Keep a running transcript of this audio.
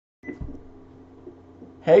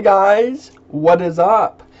Hey guys, what is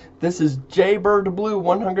up? This is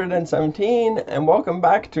JBirdBlue117 and welcome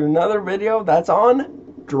back to another video that's on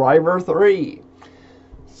DRIV3R.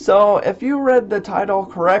 So if you read the title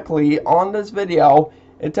correctly on this video,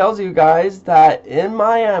 it tells you guys that in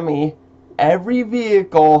Miami, every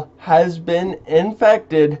vehicle has been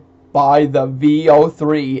infected by the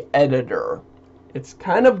VO3 editor. It's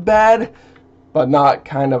kind of bad, but not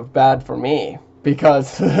kind of bad for me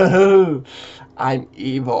because I'm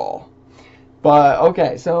evil. But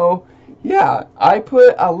okay, so yeah, I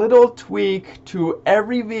put a little tweak to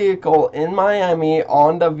every vehicle in Miami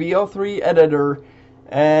on the VO3 editor,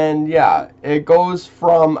 and yeah, it goes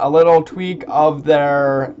from a little tweak of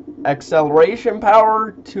their acceleration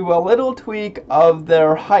power to a little tweak of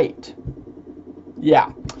their height.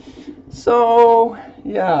 Yeah, so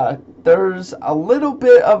yeah, there's a little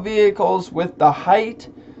bit of vehicles with the height,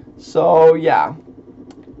 so yeah,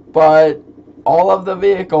 but all of the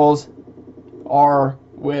vehicles are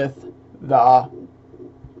with the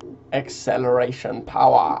acceleration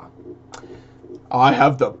power. I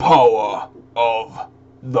have the power of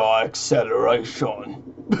the acceleration.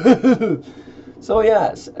 So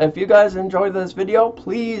yes, if you guys enjoyed this video,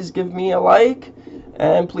 please give me a like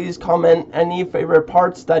and please comment any favorite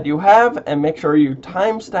parts that you have and make sure you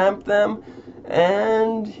timestamp them,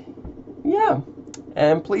 and yeah,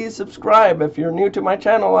 and please subscribe if you're new to my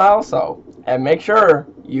channel also. And make sure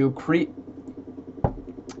you keep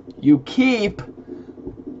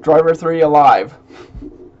DRIV3R alive.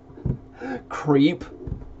 Creep?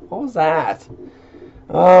 What was that?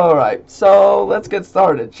 Alright, so let's get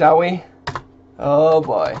started, shall we? Oh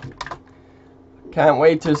boy. Can't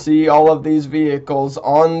wait to see all of these vehicles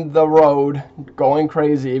on the road going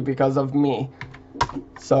crazy because of me.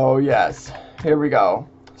 So yes, here we go.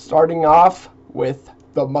 Starting off with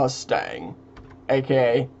the Mustang,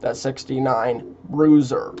 aka the 69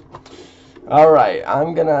 Bruiser. Alright,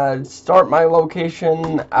 I'm gonna start my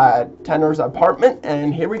location at Tanner's apartment,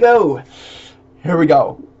 and here we go. Here we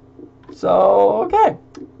go. So, okay,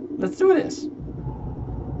 let's do this.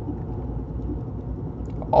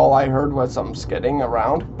 All I heard was some skidding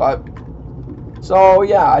around, but so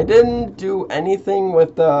yeah, I didn't do anything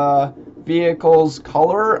with the vehicle's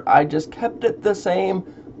color. I just kept it the same,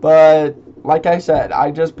 but like I said, I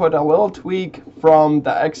just put a little tweak from the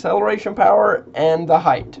acceleration power and the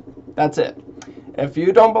height. That's it. If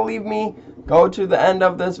you don't believe me, go to the end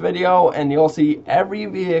of this video and you'll see every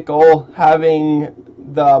vehicle having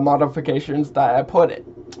the modifications that I put it.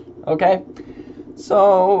 Okay?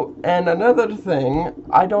 So, and another thing,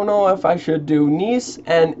 I don't know if I should do Nice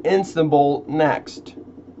and Istanbul next.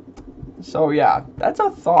 So yeah, that's a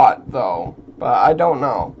thought though, but I don't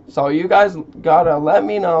know. So you guys gotta let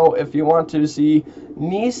me know if you want to see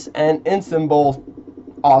Nice and Istanbul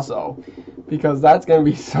also, because that's gonna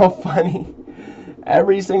be so funny.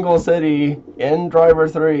 Every single city in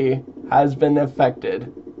DRIV3R has been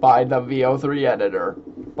affected by the VO3 editor.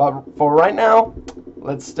 But for right now,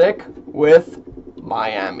 let's stick with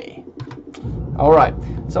Miami. Alright,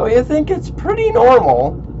 so you think it's pretty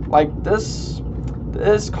normal, like this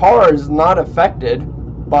car is not affected,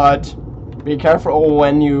 but be careful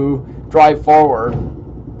when you drive forward.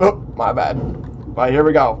 Oh, my bad. But here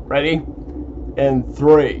we go. Ready? In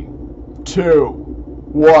 3, 2,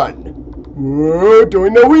 1. We're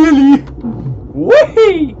doing the wheelie.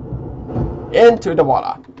 Whee! Into the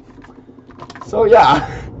water. So yeah,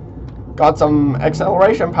 got some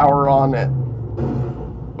acceleration power on it.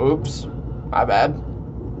 Oops, my bad.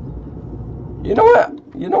 You know what?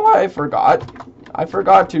 You know what I forgot? I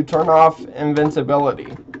forgot to turn off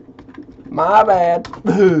invincibility. My bad.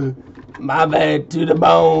 My bad to the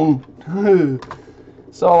bone.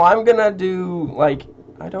 So I'm gonna do, like,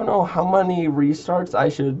 I don't know how many restarts I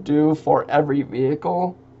should do for every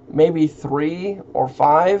vehicle. Maybe 3 or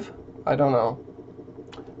 5. I don't know.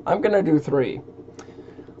 I'm gonna do 3.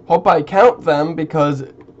 Hope I count them, because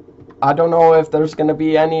I don't know if there's gonna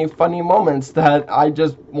be any funny moments that I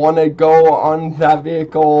just want to go on that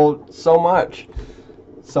vehicle so much.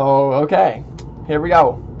 So, okay, here we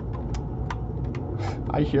go.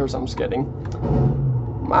 I hear some skidding.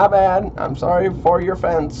 My bad, I'm sorry for your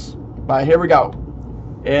fence. But here we go.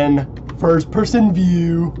 In first person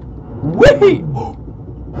view. Whee!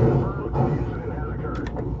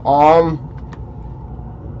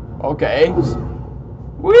 Okay.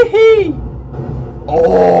 Whee!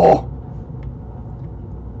 Oh!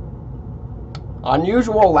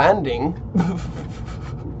 Unusual landing.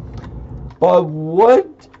 But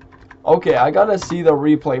what? Okay, I gotta see the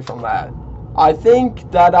replay from that. I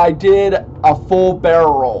think that I did a full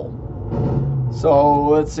barrel roll. So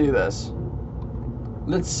let's see this.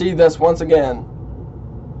 Let's see this once again.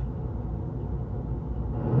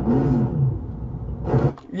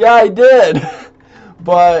 Yeah, I did.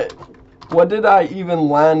 But what did I even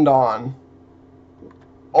land on?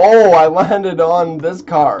 Oh, I landed on this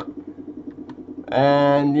car.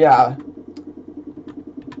 And yeah,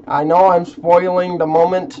 I know I'm spoiling the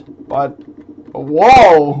moment, but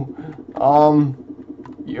whoa!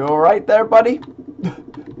 You alright there, buddy?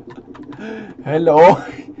 Hello,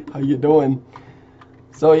 how you doing?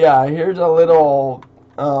 So yeah, here's a little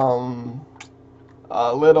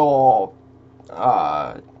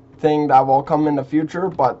thing that will come in the future,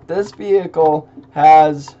 but this vehicle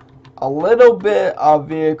has a little bit of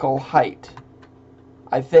vehicle height,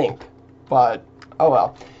 I think, but oh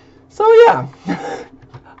well. So yeah,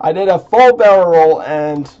 I did a full barrel roll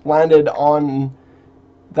and landed on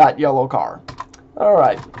that yellow car.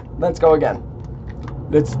 Alright, let's go again.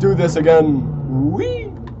 Let's do this again.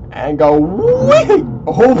 Whee! And go whee!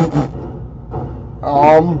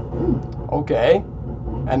 Oh. Okay.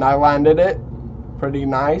 And I landed it. Pretty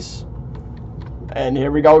nice. And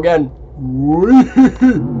here we go again. Whee!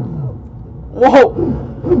 Whoa!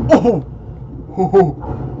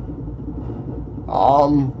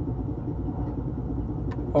 Oh.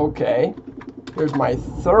 Okay. Here's my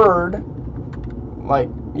third.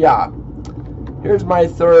 Here's my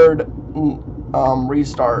third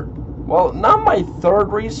restart. Well, not my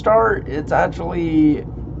third restart. It's actually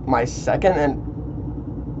my second. And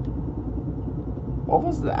what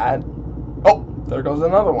was that? Oh, there goes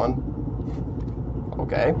another one.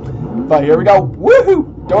 Okay, but here we go.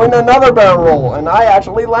 Woohoo! Doing another barrel roll, and I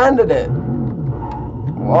actually landed it.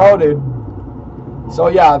 Whoa, dude. So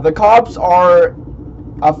yeah, the cops are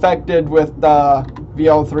affected with the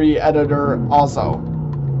VO3 editor also.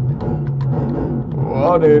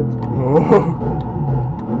 Whoa, dude.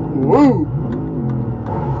 Woo!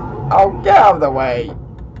 Oh, get out of the way.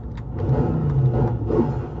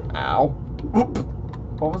 Ow.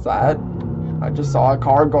 What was that? I just saw a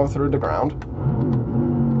car go through the ground.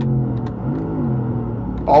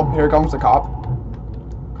 Oh, here comes the cop.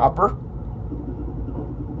 Copper?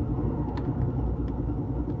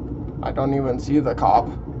 I don't even see the cop.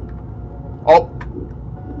 Oh!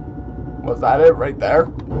 Was that it right there?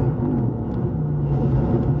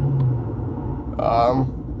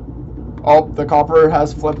 Oh, the copper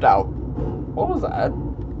has flipped out. What was that?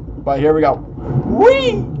 But here we go.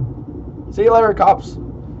 Whee! See you later, cops.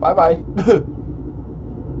 Bye-bye.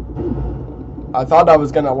 I thought I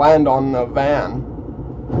was gonna land on a van.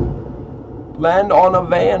 Land on a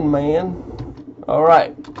van, man.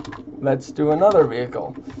 Alright. Let's do another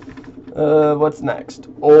vehicle. What's next?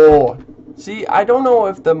 Oh, see, I don't know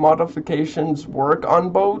if the modifications work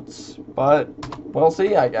on boats, but we'll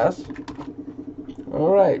see, I guess.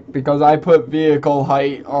 Alright, because I put vehicle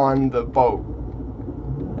height on the boat.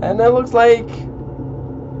 And it looks like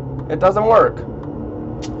it doesn't work.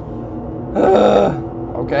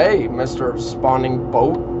 Okay, Mr. Spawning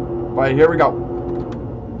Boat. But here we go.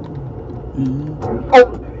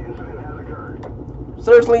 Oh!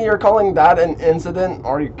 Seriously, you're calling that an incident?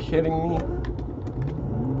 Are you kidding me?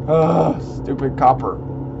 Stupid copper.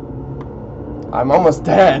 I'm almost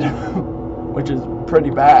dead, which is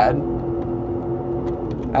pretty bad.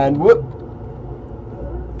 And whoop.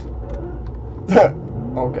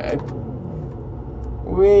 Okay.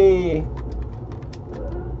 Wee.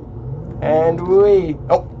 And wee.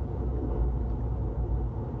 Oh.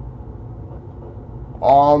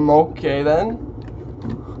 Okay then.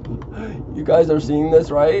 You guys are seeing this,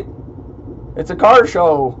 right? It's a car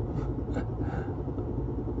show.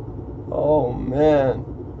 Oh man.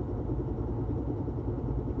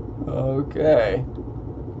 Okay.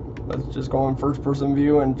 Let's just go in first person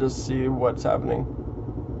view and just see what's happening.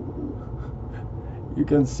 You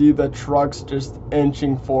can see the trucks just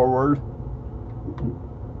inching forward.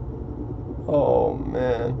 Oh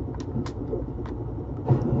man.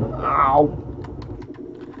 Ow.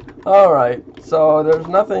 Alright, so there's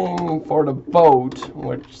nothing for the boat,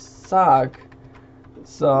 which suck.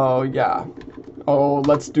 So yeah. Oh,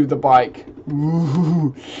 let's do the bike.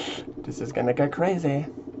 Ooh, this is gonna get crazy.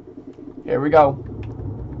 Here we go.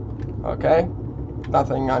 Okay,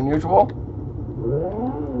 nothing unusual.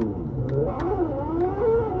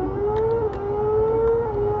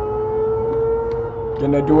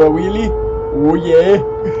 Gonna do a wheelie? Oh yeah.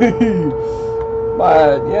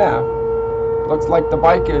 But yeah, looks like the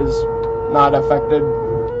bike is not affected.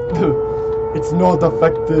 It's not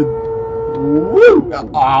affected. Woo!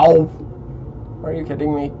 Ow! Are you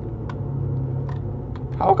kidding me?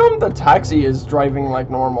 How come the taxi is driving like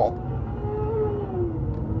normal?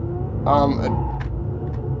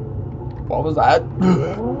 What was that?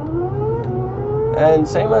 And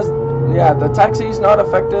same as, yeah, the taxi's not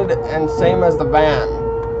affected, and same as the van.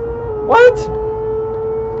 What?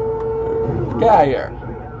 Get out of here.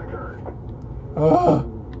 Ugh.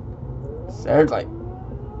 Seriously.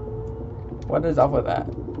 What is up with that?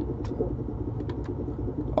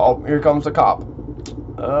 Oh, here comes the cop.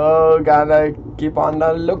 Oh, gotta keep on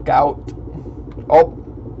the lookout. Oh.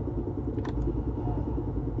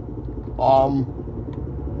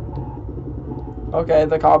 Okay,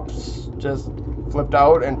 the cops just flipped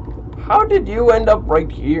out, and how did you end up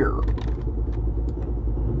right here?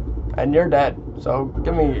 And you're dead, so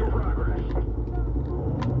give me here.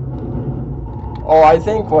 Oh, I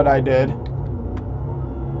think what I did.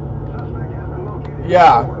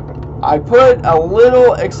 Yeah, I put a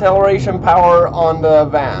little acceleration power on the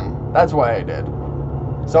van. That's what I did.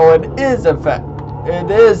 So it is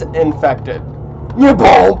infected. You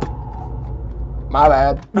bump. My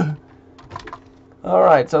bad.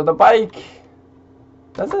 Alright, so the bike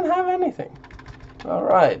doesn't have anything.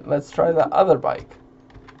 Alright, let's try the other bike.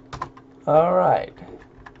 Alright.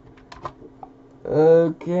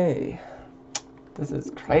 Okay. This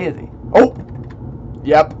is crazy. Oh!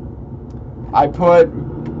 Yep. I put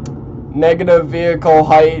negative vehicle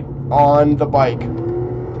height on the bike.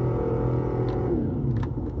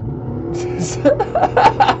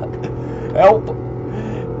 Help!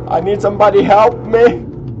 I need somebody help me.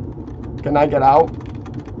 Can I get out?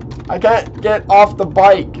 I can't get off the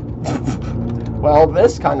bike. Well,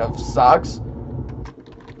 this kind of sucks.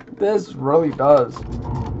 This really does.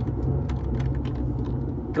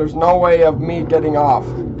 There's no way of me getting off.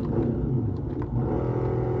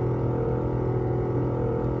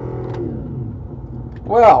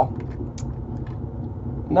 Well,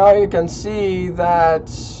 now you can see that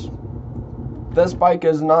this bike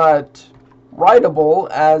is not rideable,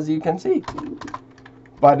 as you can see.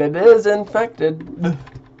 But it is infected.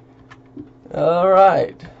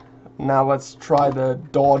 Alright. Now let's try the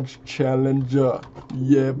Dodge Challenger.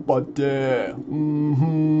 Yeah, buddy.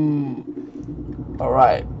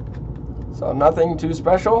 Alright. So nothing too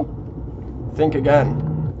special. Think again.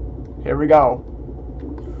 Here we go.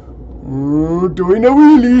 Doing a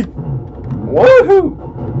wheelie. Woohoo!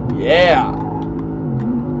 Yeah.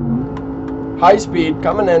 High speed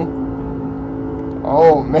coming in.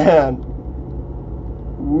 Oh man.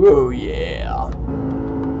 Whoa, yeah.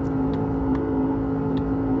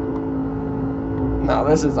 Now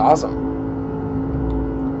this is awesome.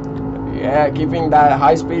 Yeah, keeping that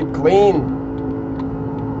high speed clean.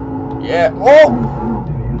 Yeah. Oh!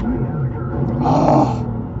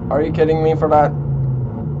 Oh! Are you kidding me for that?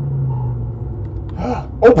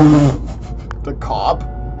 Oh! The cop.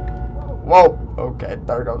 Whoa. Okay,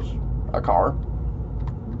 there goes a car.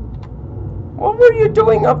 What were you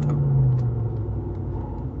doing up?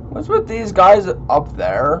 What's with these guys up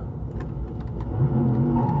there?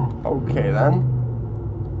 Okay then.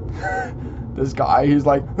 This guy, he's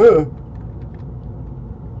like, huh.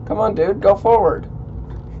 Come on, dude, go forward.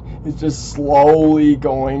 He's just slowly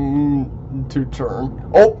going to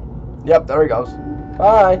turn. Oh, yep, there he goes.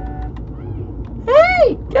 Bye.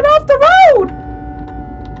 Hey, get off the road!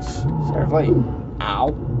 Seriously.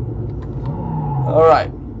 Ow.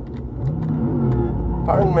 Alright.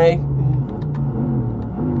 Pardon me.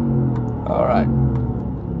 Alright.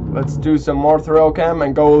 Let's do some more thrill cam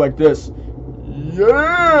and go like this.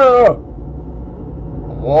 Yeah!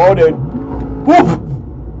 Loaded. Whoop!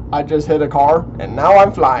 I just hit a car and now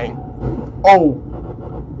I'm flying. Oh!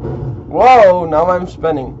 Whoa, now I'm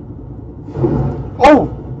spinning. Oh!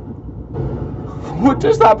 What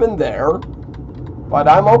just happened there? But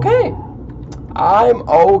I'm okay. I'm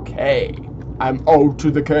okay. I'm O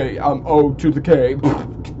to the K. I'm O to the K.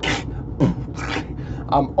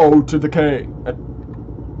 I'm O to the K.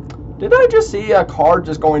 Did I just see a car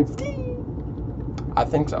just going? I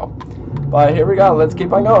think so. But here we go. Let's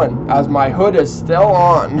keep on going. As my hood is still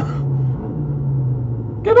on.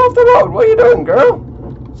 Get off the road. What are you doing, girl?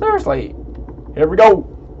 Seriously. Here we go.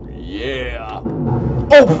 Yeah.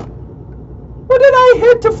 Oh! What did I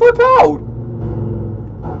hit to flip out?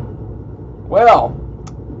 Well,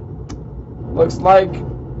 looks like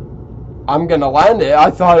I'm gonna land it.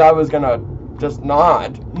 I thought I was gonna just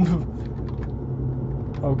not.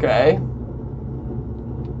 Okay.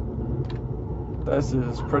 This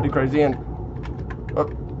is pretty crazy. And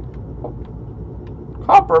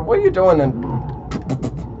Hopper, what are you doing? And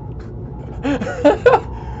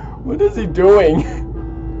what is he doing?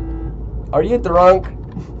 Are you drunk?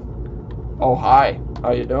 Oh, hi.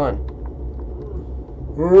 How you doing?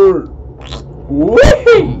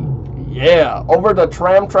 Whee! Yeah, over the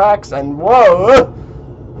tram tracks and whoa!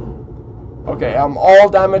 Okay, I'm all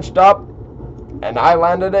damaged up, and I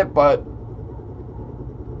landed it, but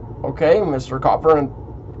okay, Mr. Copper, and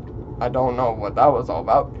I don't know what that was all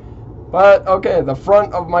about. But okay, the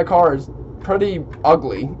front of my car is pretty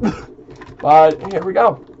ugly. But here we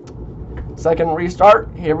go. Second restart.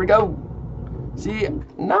 Here we go. See,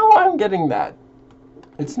 now I'm getting that.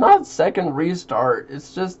 It's not second restart.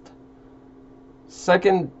 It's just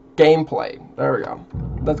second gameplay. There we go.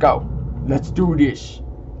 Let's go. Let's do this.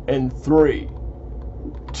 In 3,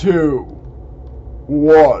 2,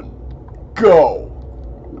 1, go.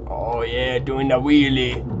 Oh yeah, doing the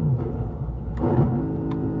wheelie.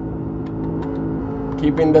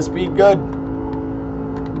 Keeping the speed good.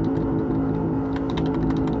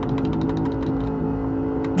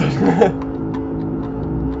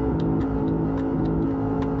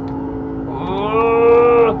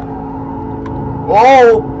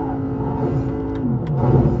 Whoa!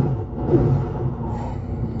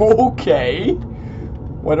 Okay.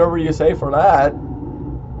 Whatever you say for that.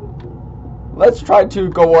 Let's try to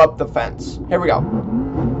go up the fence. Here we go.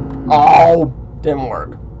 Oh, didn't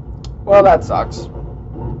work. Well, that sucks.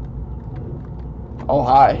 Oh,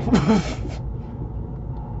 hi.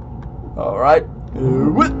 Alright.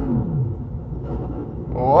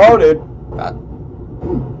 Whoa, dude.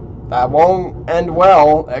 That won't end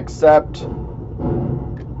well, except...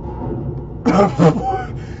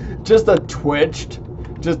 just a twitched.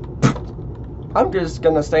 I'm just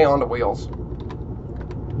gonna stay on the wheels.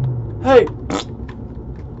 Hey!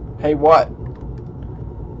 Hey, what?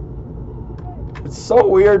 It's so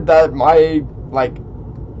weird that my, like,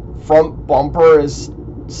 front bumper is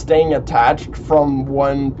staying attached from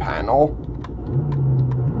one panel.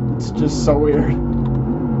 It's just so weird.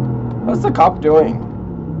 What's the cop doing?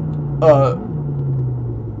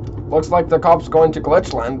 Looks like the cop's going to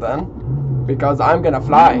Glitchland then. Because I'm gonna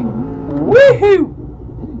fly. Woohoo!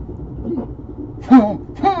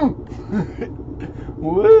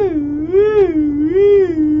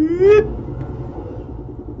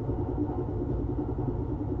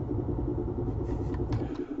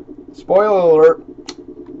 Spoiler alert,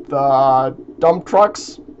 the dump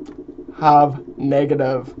trucks have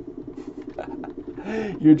negative.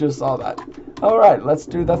 You just saw that. Alright, let's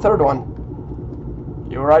do the third one.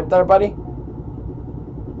 You right there, buddy?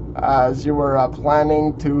 As you were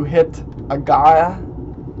planning to hit a guy.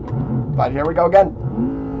 But here we go again.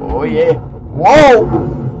 Oh yeah. Whoa!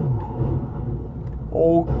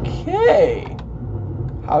 Okay.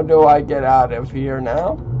 How do I get out of here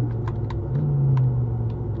now?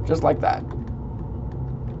 Just like that.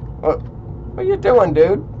 What are you doing,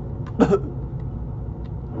 dude?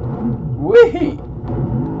 Wee!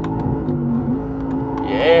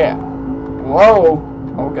 Yeah. Whoa.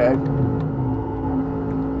 Okay.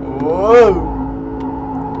 Whoa.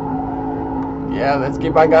 Yeah, let's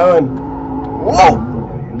keep on going. Whoa!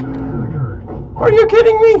 Are you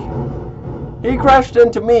kidding me? He crashed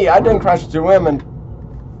into me. I didn't crash into him, and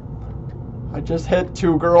I just hit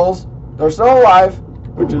two girls. They're still alive,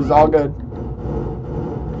 which is all good.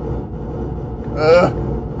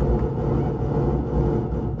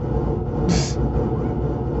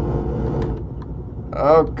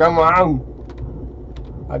 Oh, come on.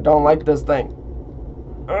 I don't like this thing.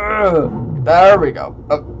 There we go.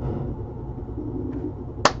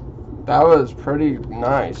 That was pretty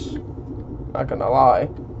nice. Not gonna lie.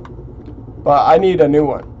 But I need a new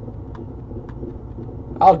one.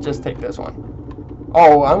 I'll just take this one.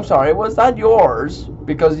 Oh, I'm sorry. Was that yours?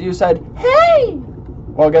 Because you said, hey!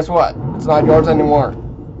 Well, guess what? It's not yours anymore.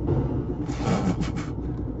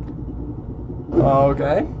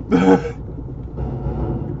 Okay.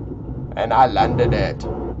 And I landed it.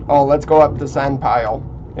 Oh, let's go up the sand pile.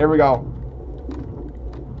 Here we go.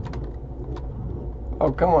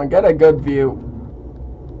 Oh, come on. Get a good view.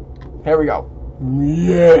 Here we go.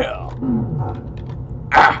 Yeah.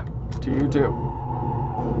 Ah! To you too.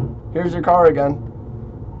 Here's your car again.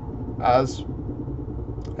 As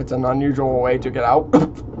it's an unusual way to get out.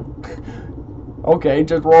 Okay,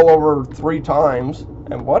 just roll over 3 times.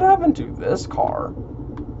 And what happened to this car?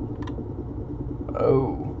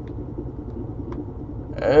 Oh.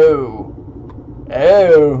 Oh.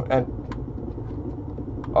 Oh. And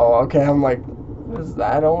oh, okay, I'm like, what is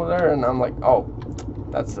that over there? And I'm like, oh,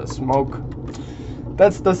 that's the smoke.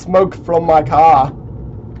 That's the smoke from my car.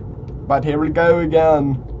 But here we go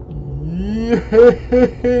again.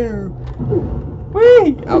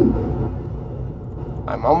 Whee! Oh.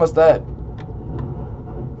 I'm almost dead.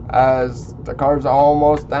 As the car's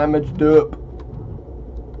almost damaged up.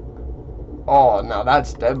 Oh, now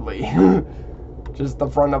that's deadly. Just the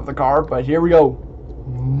front of the car, but here we go.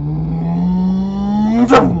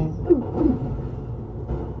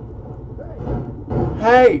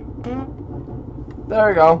 Hey! There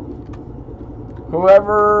we go.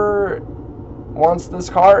 Whoever wants this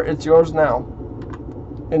car, it's yours now.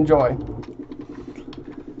 Enjoy.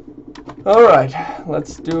 Alright,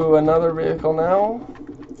 let's do another vehicle now.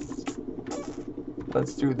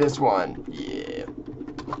 Let's do this one. Yeah.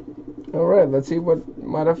 Alright, let's see what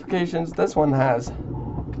modifications this one has.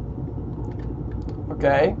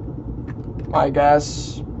 Okay. I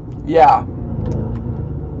guess, yeah.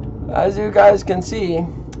 As you guys can see,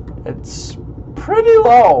 it's pretty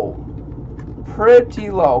low.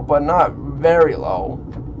 Pretty low, but not very low.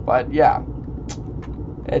 But yeah,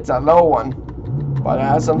 it's a low one. But it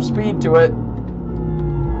has some speed to it.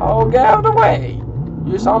 Oh, get out of the way.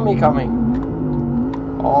 You saw me coming.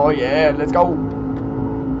 Oh yeah, let's go.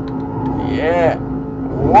 Yeah.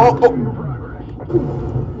 Whoa.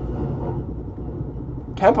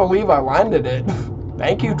 Can't believe I landed it.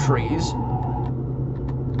 Thank you, trees.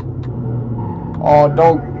 Oh,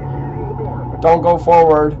 don't go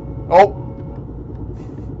forward. Oh.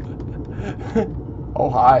 Oh,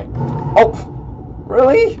 hi. Oh,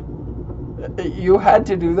 really? You had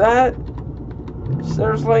to do that?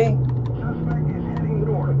 Seriously?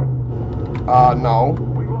 No.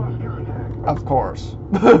 Of course.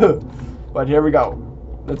 But here we go.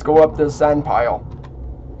 Let's go up this sand pile.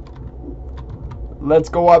 Let's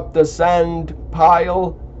go up the sand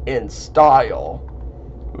pile in style.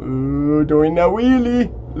 Doing a wheelie.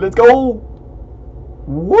 Let's go.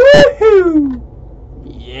 Woohoo!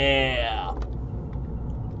 Yeah.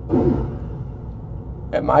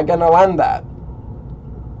 Am I gonna land that?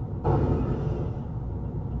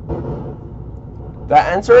 The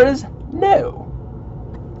answer is no.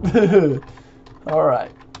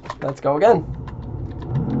 Alright, let's go again.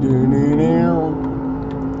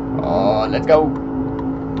 Oh, let's go.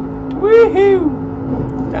 Woohoo!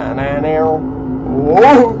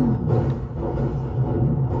 Whoa!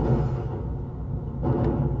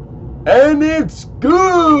 And it's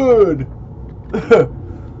good!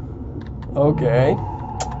 Okay.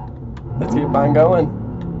 Let's keep on going.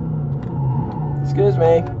 Excuse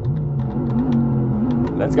me.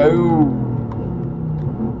 Let's go.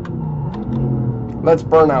 Let's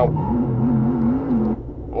burn out.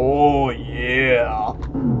 Oh, yeah.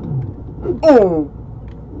 Oh.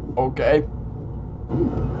 Okay.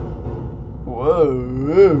 Whoa.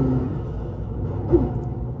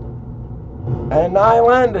 And I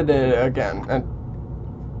landed it again. And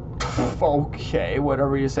okay,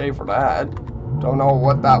 whatever you say for that. Don't know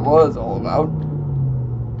what that was all about.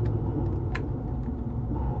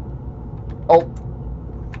 Oh,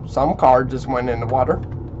 some car just went in the water.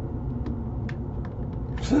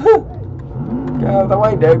 Get out of the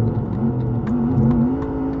way, dude.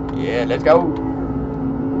 Yeah, let's go.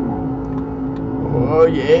 Oh,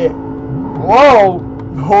 yeah. Whoa.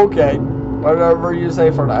 Okay, whatever you say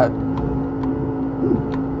for that.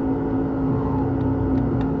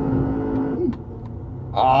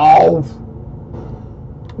 Oh.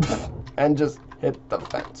 And just hit the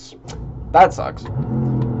fence. That sucks.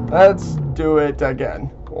 Let's do it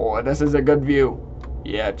again. Oh, this is a good view.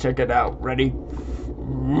 Yeah, check it out. Ready?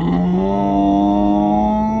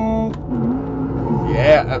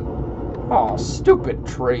 Yeah. Oh, stupid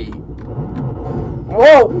tree.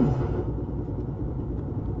 Whoa!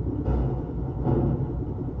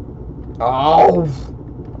 Oh!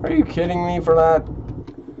 Are you kidding me for that?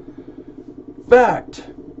 Fact.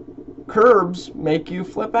 Curbs make you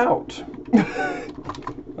flip out.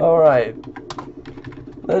 Alright.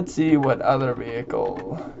 Let's see what other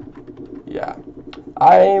vehicle. Yeah.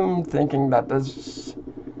 I'm thinking that this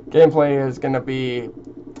gameplay is going to be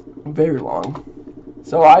very long.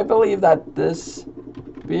 So I believe that this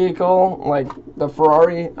vehicle, like the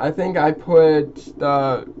Ferrari, I think I put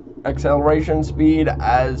the acceleration speed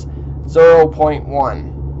as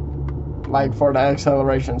 0.1. Like for the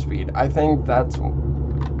acceleration speed. I think that's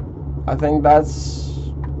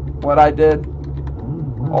what I did.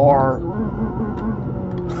 Or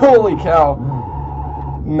holy cow.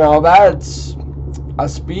 No, that's a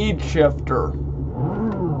speed shifter.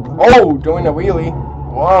 Oh, doing a wheelie.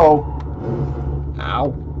 Whoa.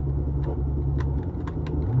 Ow.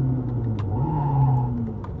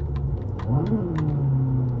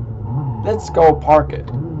 Let's go park it.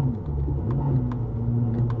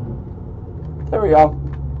 There we go.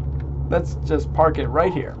 Let's just park it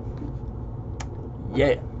right here.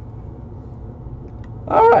 Yeah.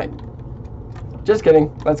 Alright. Just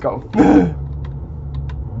kidding. Let's go.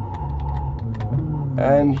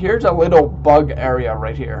 And here's a little bug area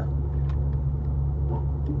right here.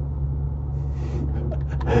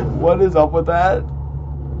 What is up with that?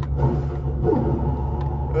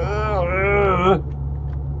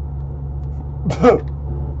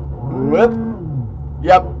 Whip.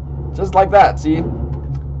 Yep. Just like that, see?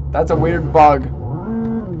 That's a weird bug.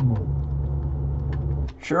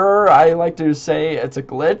 Sure, I like to say it's a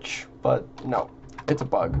glitch, but no, it's a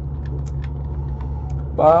bug.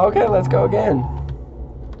 But okay, let's go again.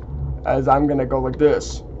 As I'm gonna go like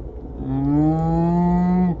this.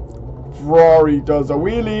 Ferrari does a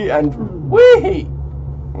wheelie and whee!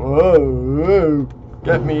 Whoa,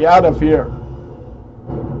 get me out of here.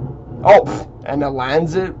 Oh, and it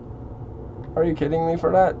lands it? Are you kidding me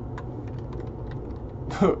for that?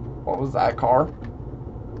 What was that, car?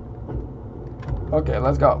 Okay,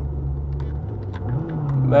 let's go.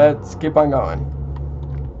 Let's keep on going.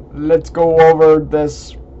 Let's go over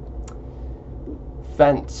this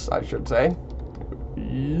fence, I should say.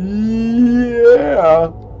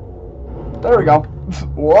 Yeah. There we go.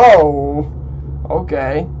 Whoa.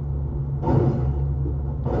 Okay.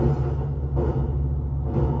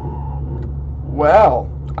 Well,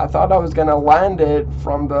 I thought I was gonna land it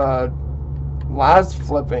from the last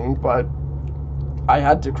flipping, but I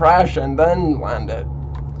had to crash and then land it,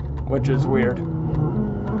 which is weird.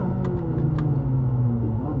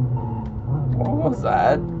 What was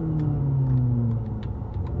that?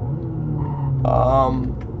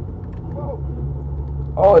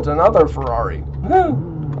 Oh, it's another Ferrari.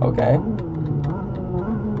 Okay.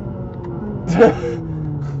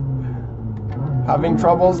 Having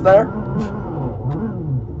troubles there?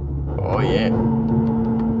 Oh yeah.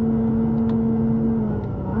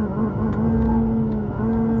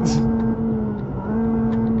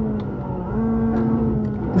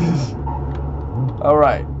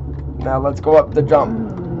 Alright, now let's go up the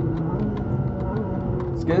jump.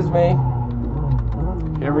 Excuse me.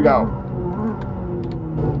 Here we go.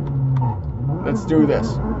 Let's do this.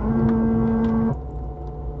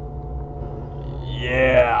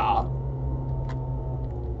 Yeah.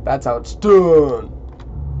 That's how it's done.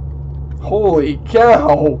 Holy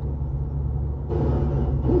cow.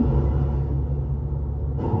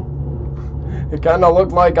 It kind of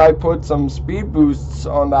looked like I put some speed boosts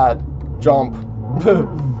on that jump.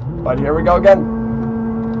 But here we go again.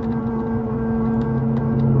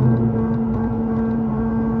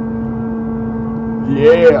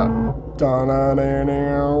 Yeah.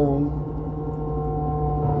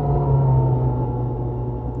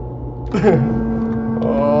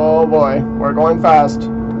 Oh boy, we're going fast.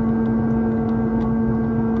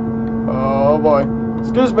 Oh boy.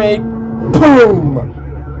 Excuse me. Boom!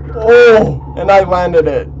 Oh, and I landed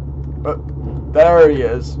it. There he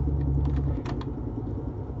is.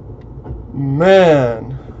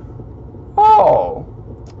 Man. Oh.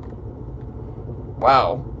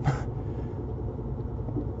 Wow.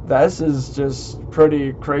 This is just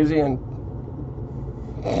pretty crazy and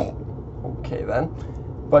okay then.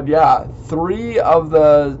 But yeah, 3 of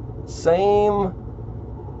the same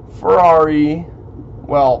Ferrari.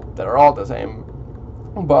 Well, they're all the same.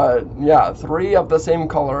 But yeah, 3 of the same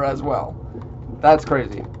color as well. That's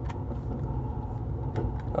crazy.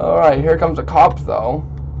 Alright, here comes a cop though.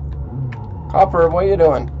 Copper, what are you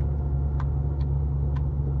doing?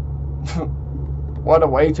 What a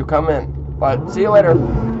way to come in. But see you later.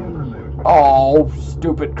 Oh,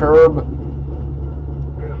 stupid curb.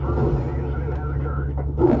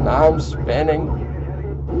 And I'm spinning.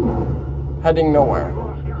 Heading nowhere.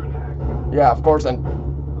 Yeah, of course. And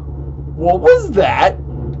what was that?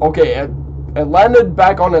 Okay, it landed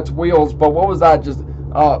back on its wheels, but what was that? Just,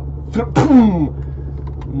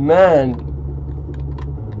 man.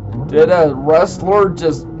 Did a wrestler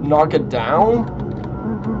just knock it down?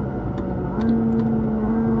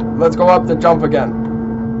 Let's go up the jump again.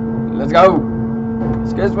 Let's go.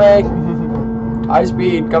 Excuse me. High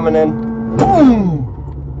speed coming in. Boom!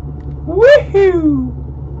 Woohoo!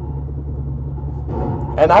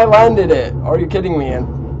 And I landed it. Are you kidding me? And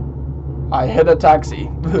I hit a taxi.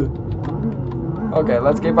 Okay,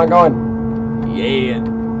 let's keep on going. Yeah.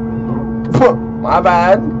 My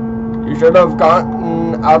bad. You should have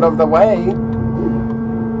gotten out of the way.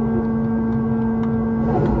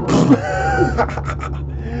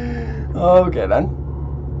 Okay then.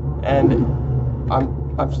 And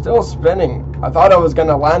I'm still spinning. I thought I was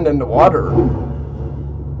gonna land in the water.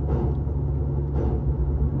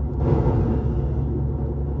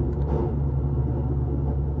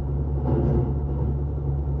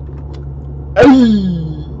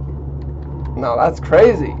 No, that's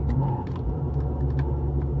crazy.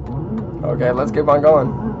 Okay, let's keep on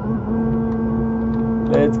going.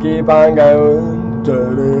 Let's keep on going.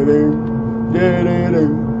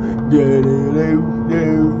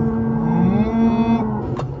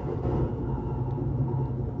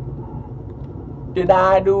 Did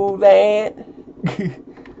I do that?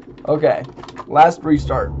 Okay, last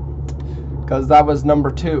restart. Because that was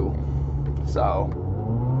number 2. So,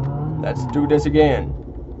 let's do this again.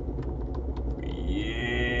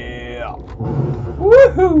 Yeah.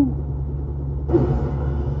 Woohoo!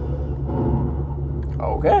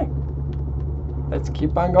 Okay. Let's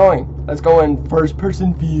keep on going. Let's go in first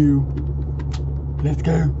person view. Let's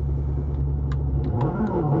go.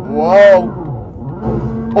 Whoa.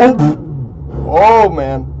 Oh. Oh,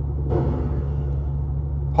 man.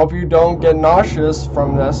 Hope you don't get nauseous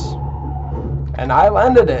from this. And I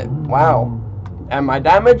landed it. Wow. And my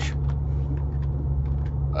damage?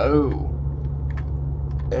 Oh.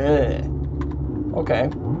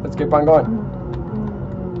 Okay. Let's keep on going.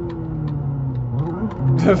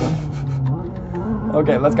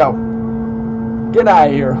 Okay, let's go. Get out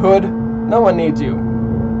of here, Hood. No one needs you.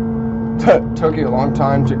 Took you a long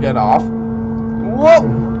time to get off. Whoa!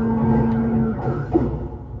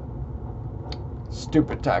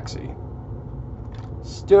 Stupid taxi.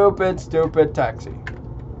 Stupid, stupid taxi.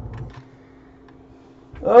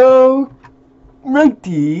 Alrighty.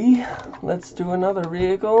 Let's do another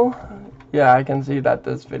vehicle. Yeah, I can see that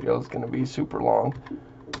this video is going to be super long.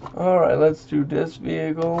 Alright, let's do this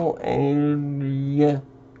vehicle, and yeah.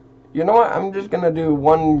 You know what? I'm just going to do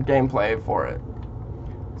one gameplay for it.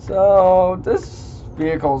 So, this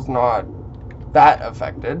vehicle's not that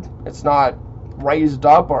affected. It's not raised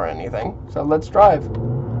up or anything. So, let's drive.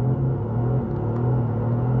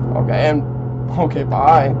 Okay,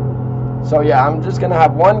 bye. So, yeah, I'm just going to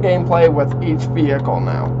have one gameplay with each vehicle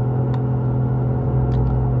now.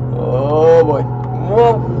 Oh, boy.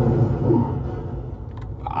 Whoa.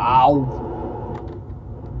 Ow.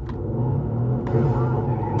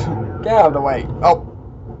 Get out of the way. Oh.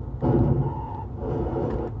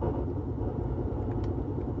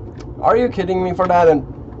 Are you kidding me for that? And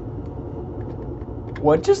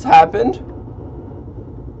what just happened?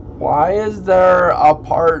 Why is there a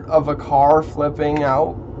part of a car flipping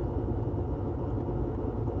out?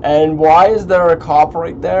 And why is there a cop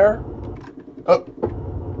right there? Oh.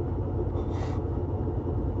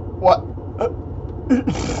 What?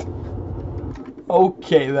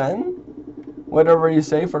 Okay then. Whatever you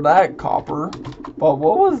say for that, copper. But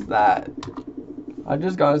what was that? I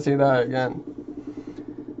just gotta see that again.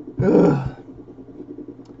 Ugh.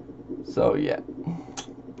 So yeah.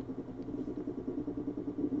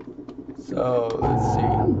 So let's see.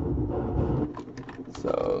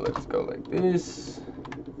 So let's go like this.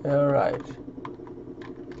 Alright.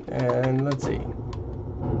 And let's see.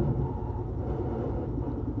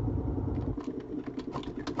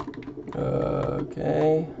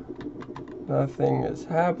 Okay. Nothing is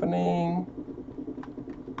happening.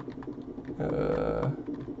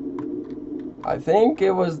 I think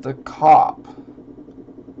it was the cop.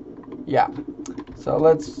 Yeah. So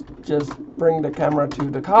let's just bring the camera to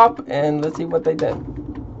the cop and let's see what they did.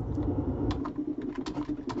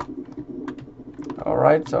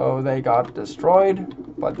 Alright, so they got destroyed,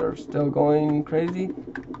 but they're still going crazy.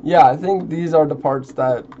 Yeah, I think these are the parts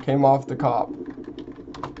that came off the cop.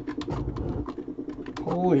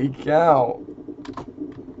 Holy cow.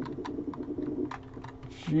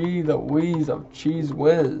 Gee, the wheeze of cheese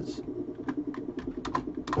whiz.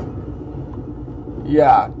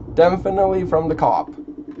 Yeah, definitely from the cop.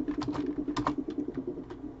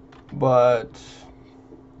 But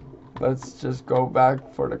let's just go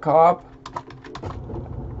back for the cop,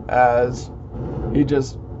 as he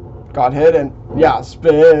just got hit and yeah,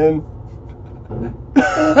 spin.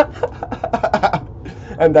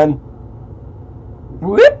 And then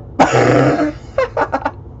whoop.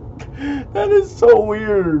 That is so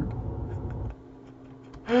weird.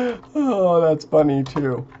 Oh, that's funny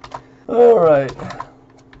too. Alright.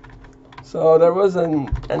 So there wasn't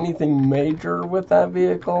anything major with that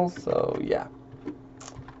vehicle, so yeah.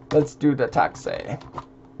 Let's do the taxi.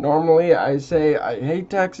 Normally I say I hate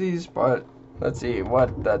taxis, but let's see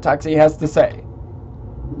what the taxi has to say.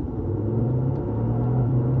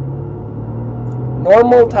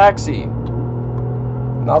 Normal taxi.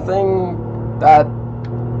 Nothing that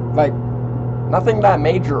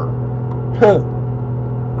major.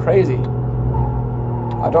 Crazy.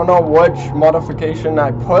 I don't know which modification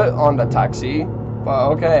I put on the taxi, but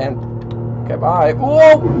okay, and okay, bye.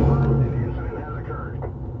 Whoa!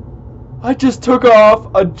 I just took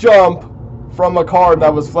off a jump from a car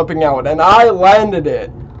that was flipping out, and I landed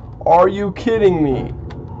it. Are you kidding me?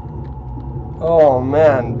 Oh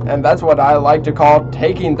man, and that's what I like to call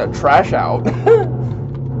taking the trash out.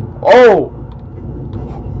 Oh!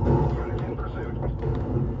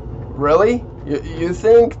 Really? You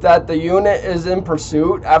think that the unit is in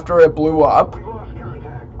pursuit after it blew up?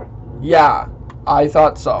 Yeah, I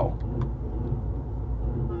thought so.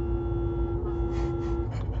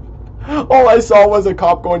 All I saw was a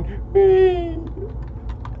cop going, wee.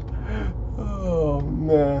 Oh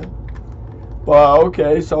man. But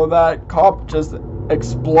okay, so that cop just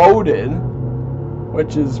exploded,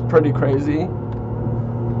 which is pretty crazy.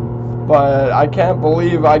 But I can't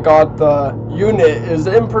believe I got the unit is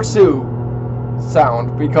in pursuit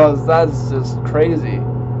sound, because that's just crazy.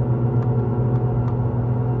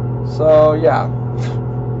 So yeah,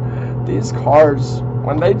 these cars,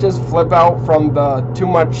 when they just flip out from the too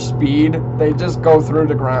much speed, they just go through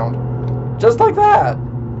the ground. Just like that.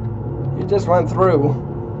 He just went through.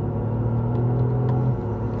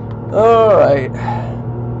 Alright.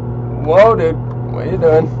 Whoa, dude. What are you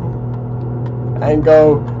doing? And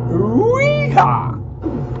go, wee-ha!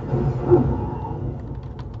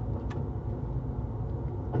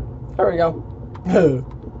 There we go.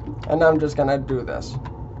 And I'm just gonna do this.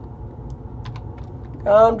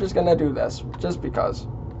 I'm just gonna do this, just because.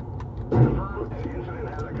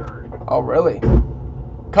 Oh, really?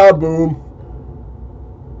 Kaboom!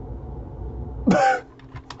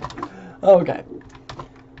 Okay.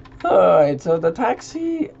 Alright, so the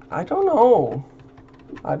taxi, I don't know.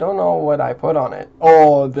 I don't know what I put on it.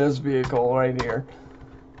 Oh, this vehicle right here.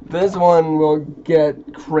 This one will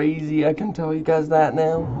get crazy, I can tell you guys that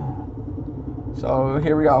now. So,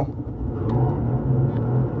 here we go.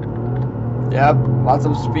 Yep, lots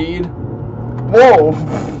of speed. Whoa!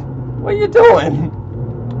 What are you doing?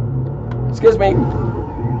 Excuse me.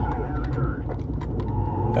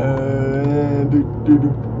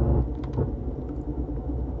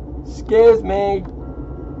 Excuse me.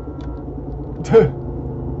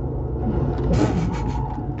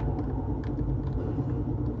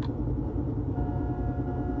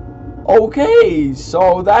 Okay,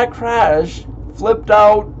 so that crash flipped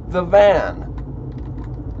out the van.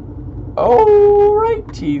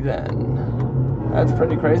 Alrighty then. That's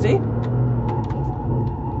pretty crazy.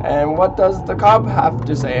 And what does the cop have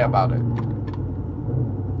to say about it?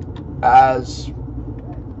 As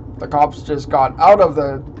the cops just got out of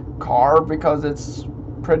the car because it's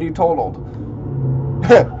pretty totaled.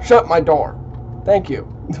 Shut my door. Thank you.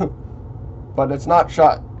 But it's not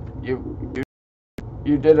shut.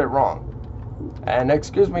 You did it wrong. And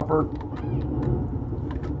excuse me for...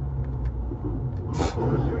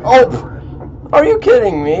 Oh! Are you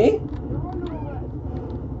kidding me?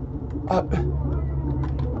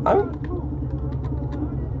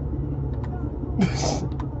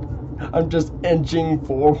 I'm just inching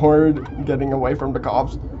forward, getting away from the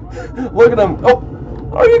cops. Look at him. Oh!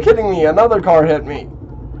 Are you kidding me? Another car hit me.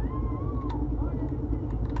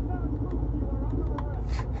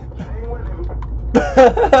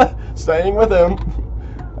 Staying with him.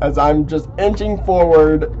 As I'm just inching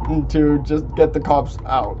forward to just get the cops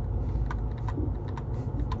out.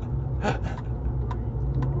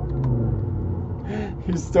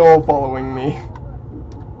 He's still following me.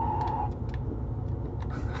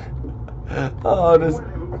 Oh, this...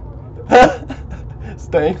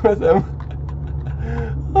 Staying with him.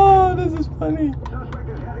 Oh, this is funny.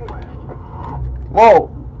 Whoa!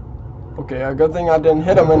 Okay, a good thing I didn't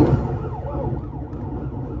hit him and...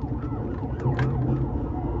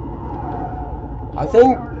 I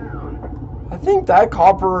think that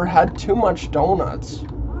copper had too much donuts.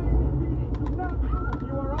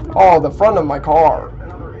 Oh, the front of my car.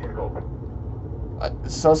 A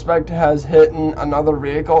suspect has hit another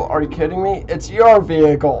vehicle. Are you kidding me? It's your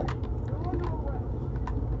vehicle.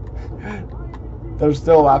 They're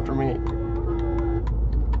still after me.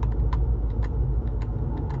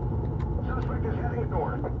 Suspect is heading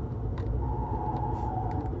north.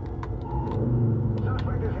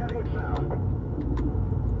 Suspect is heading south.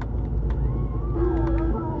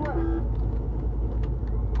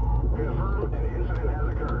 Confirmed an incident has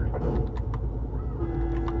occurred.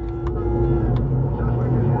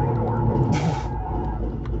 Suspect is heading north.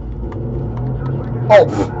 Oh,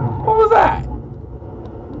 what was that?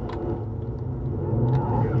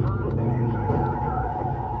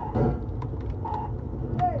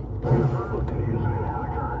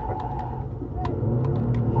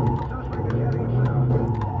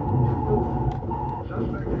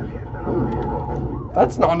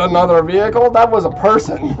 That's not another vehicle, that was a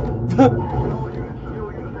person.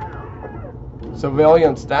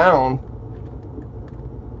 Civilians down?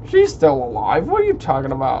 She's still alive, what are you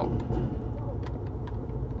talking about?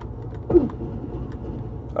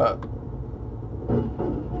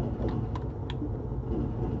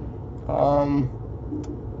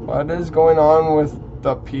 What is going on with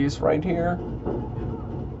the piece right here?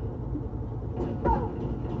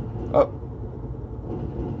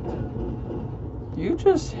 You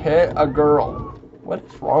just hit a girl. What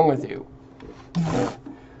is wrong with you?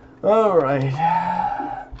 Alright.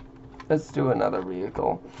 Let's do another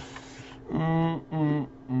vehicle.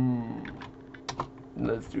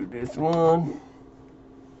 Let's do this one.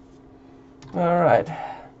 Alright.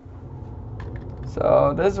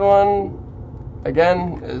 So this one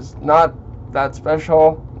again, is not that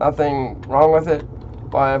special. Nothing wrong with it.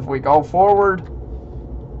 But if we go forward,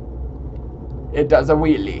 it does a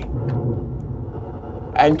wheelie.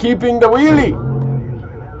 And keeping the wheelie.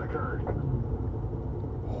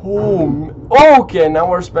 Oh, okay, now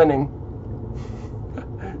we're spinning.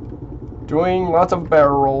 Doing lots of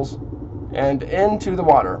barrel rolls. And into the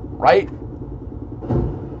water, right?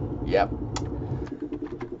 Yep.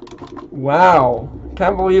 Wow.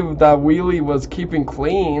 Can't believe that wheelie was keeping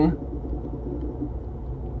clean.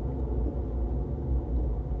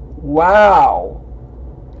 Wow.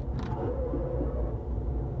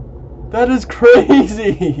 That is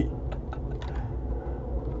crazy.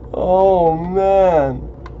 Oh, man.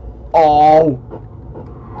 Oh.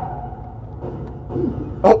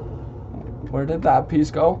 Oh. Where did that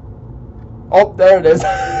piece go? Oh, there it is.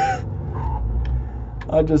 I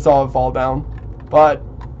just saw it fall down. But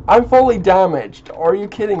I'm fully damaged. Are you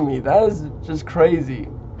kidding me? That is just crazy.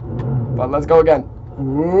 But let's go again.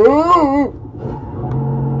 Woo!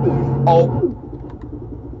 Oh.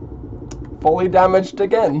 Fully damaged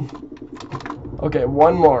again. Okay,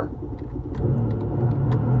 one more.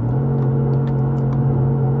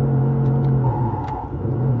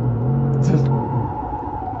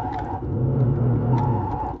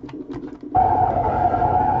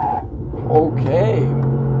 Okay.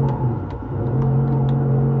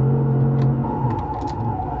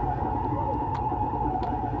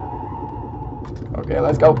 Okay,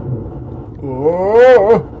 let's go.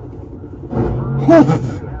 Oh.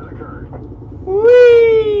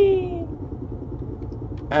 Whee!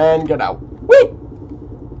 And get out. Whee!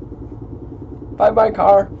 Bye-bye,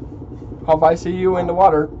 car. Hope I see you in the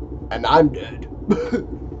water. And I'm dead.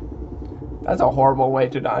 That's a horrible way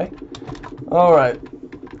to die. Alright.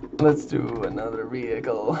 Let's do another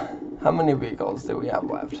vehicle. How many vehicles do we have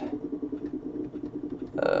left?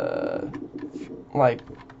 Like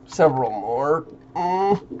several more.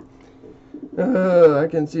 I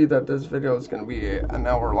can see that this video is going to be an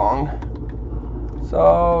hour long.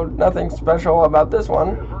 So, nothing special about this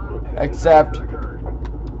one. Except,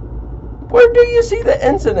 where do you see the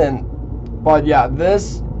incident? But yeah,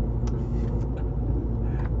 this...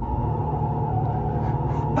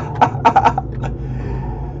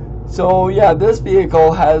 So yeah, this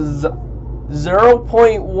vehicle has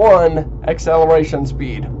 0.1 acceleration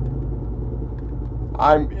speed.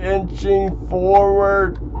 I'm inching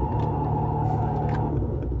forward.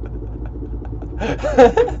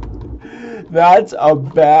 That's a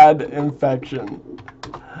bad infection.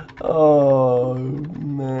 Oh,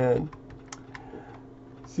 man.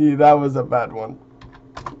 See, that was a bad one.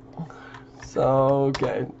 So,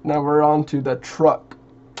 okay. Now we're on to the truck.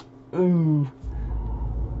 Ooh.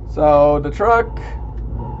 So, the truck...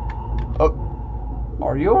 Oh,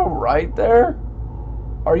 are you alright there?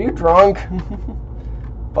 Are you drunk?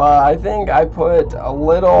 But I think I put a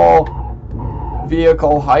little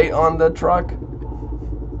vehicle height on the truck.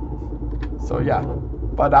 So, yeah.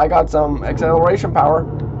 But I got some acceleration power.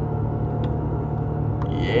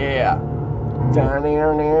 Yeah. Down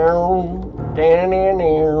there now. Down there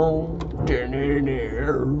now. Down there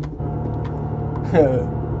now.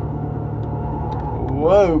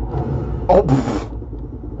 Whoa. Oh.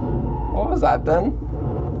 What was that then?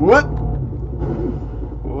 What?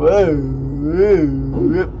 Whoa.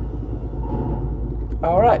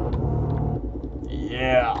 Alright.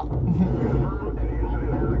 Yeah.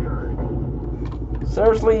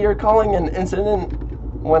 Seriously, you're calling an incident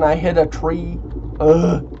when I hit a tree?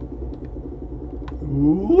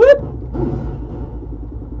 What?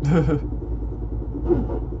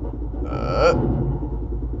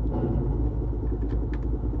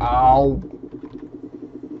 Ow.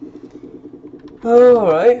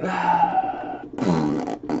 Alright.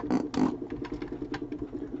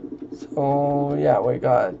 So, yeah, we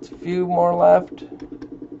got a few more left.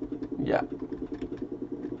 Yeah.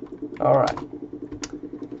 Alright.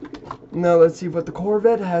 Now let's see what the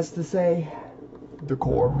Corvette has to say. The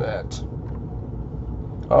Corvette.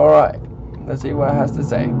 Alright. Let's see what it has to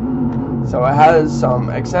say. So it has some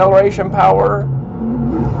acceleration power.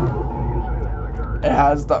 It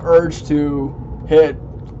has the urge to hit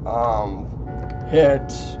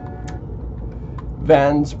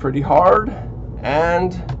vans pretty hard,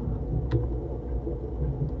 and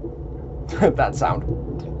that sound.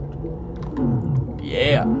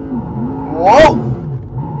 Yeah. Whoa!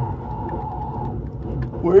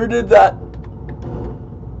 Where did that...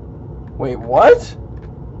 Wait, what?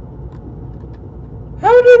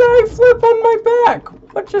 How did I flip on my back?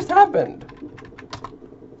 What just happened?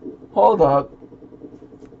 Hold up.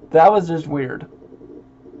 That was just weird.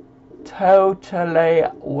 Totally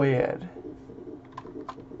weird.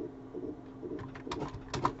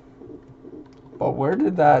 where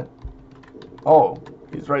did that... Oh,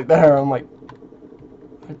 he's right there. I'm like,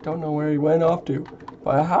 I don't know where he went off to.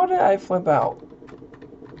 But how did I flip out?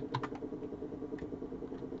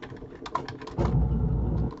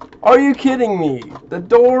 Are you kidding me? The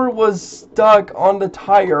door was stuck on the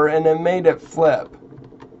tire and it made it flip.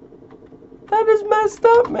 That is messed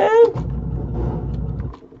up,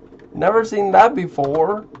 man. Never seen that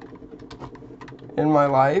before in my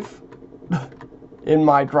life. In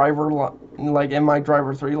my driver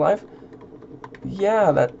 3 life.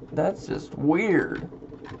 Yeah, that's just weird.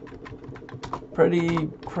 Pretty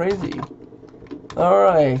crazy.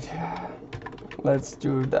 Alright. Let's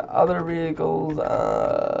do the other vehicles.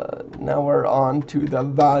 Now we're on to the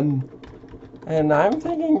van. And I'm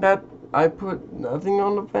thinking that I put nothing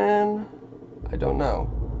on the van. I don't know.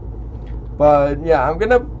 But yeah, I'm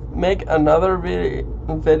gonna make another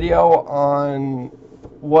video on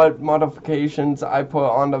what modifications I put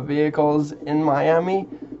on the vehicles in Miami.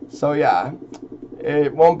 So yeah,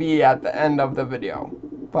 it won't be at the end of the video.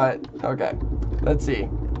 But okay, let's see.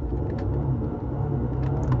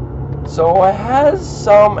 So it has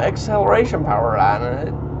some acceleration power on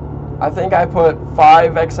it. I think I put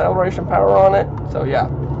 5 acceleration power on it. So yeah,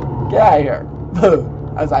 get out of here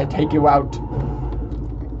as I take you out.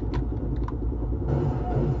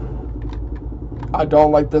 I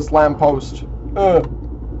don't like this lamppost.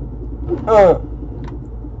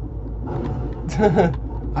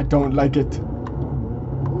 I don't like it.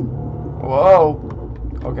 Whoa.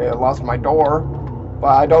 Okay, I lost my door, but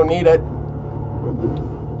I don't need it.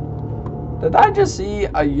 Did I just see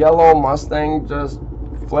a yellow Mustang just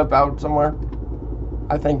flip out somewhere?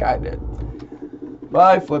 I think I did. But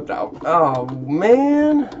I flipped out. Oh,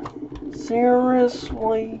 man.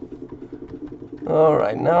 Seriously?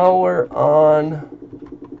 Alright, now we're on...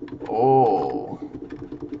 Oh,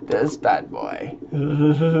 this bad boy.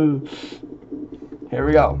 Here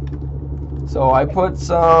we go. So I put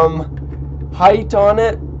some height on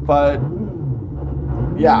it, but...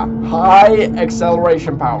 Yeah, high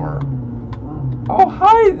acceleration power. Oh,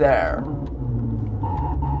 hi there.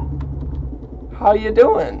 How you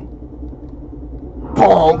doing?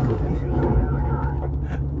 Bonk.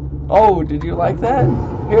 Oh, did you like that?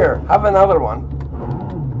 Here, have another one.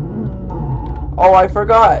 Oh, I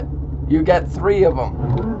forgot. You get 3 of them.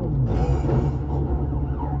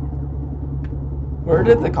 Where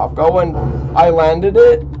did the cop go when I landed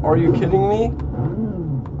it? Are you kidding me?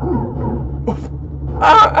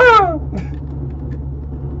 Ah, ah.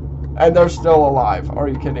 And they're still alive. Are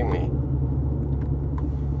you kidding me?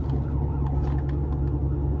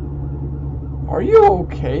 Are you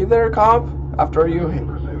okay there, cop? After you...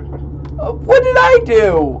 what did I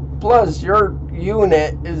do? Plus, your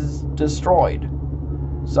unit is destroyed.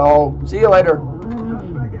 So, see you later.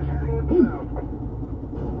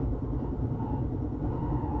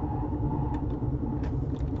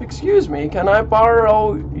 Excuse me, can I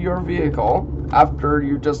borrow your vehicle after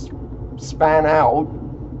you just span out?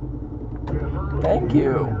 Thank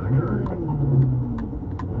you.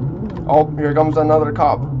 Oh, here comes another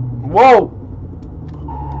cop. Whoa!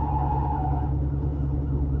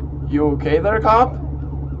 You okay there, cop?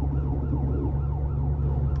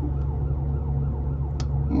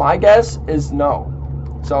 My guess is no.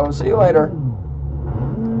 So, see you later.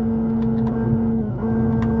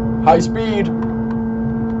 High speed.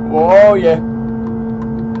 Whoa, yeah.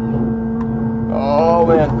 Oh,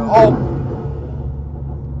 man. Oh!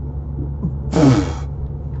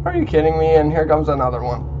 Are you kidding me? And here comes another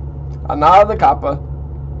one. Another copper.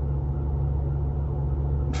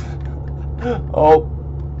 Oh.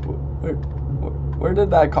 Where did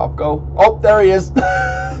that cop go? Oh, there he is.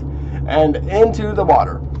 And into the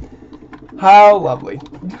water. How lovely.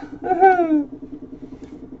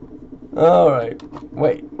 Alright.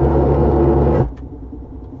 Wait.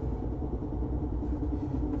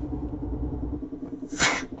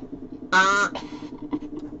 How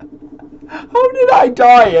did I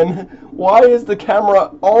die? And why is the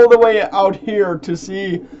camera all the way out here to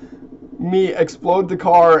see me explode the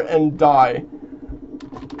car and die?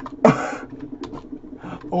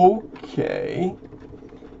 Okay.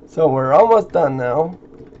 So we're almost done now.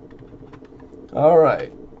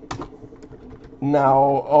 Alright.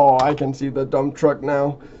 Now, oh, I can see the dump truck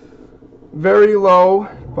now. Very low,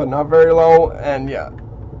 but not very low, and yeah.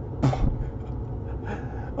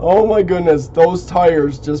 Oh my goodness, those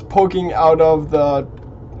tires just poking out of the,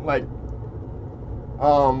 like,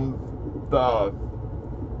 I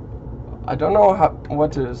don't know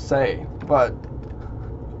what to say, but,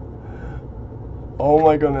 oh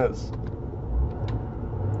my goodness.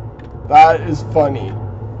 That is funny.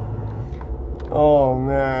 Oh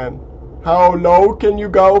man. How low can you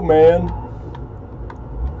go, man?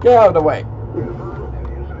 Get out of the way. Confirmed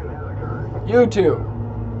an incident has occurred. You two.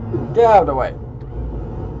 Get out of the way.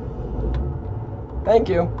 Thank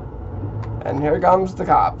you. And here comes the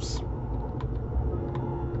cops.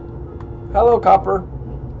 Hello, copper.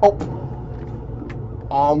 Oh.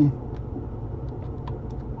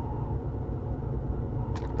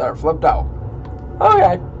 They're flipped out.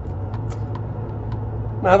 Okay.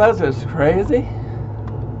 Now that's just crazy.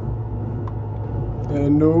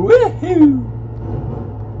 And woohoo!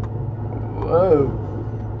 Whoa.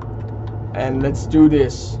 And let's do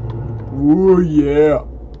this. Ooh, yeah.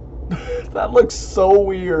 That looks so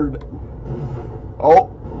weird. Oh.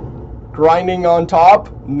 Grinding on top.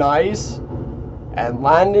 Nice. And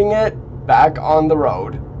landing it back on the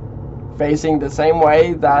road. Facing the same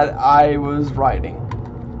way that I was riding.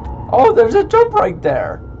 Oh, there's a jump right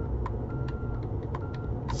there.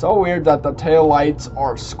 So weird that the tail lights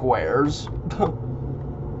are squares.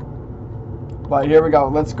 But here we go.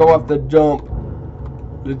 Let's go up the jump.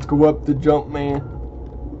 Let's go up the jump, man.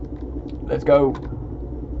 Let's go.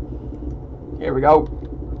 Here we go.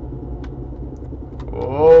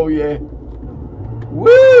 Oh, yeah.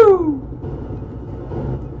 Woo!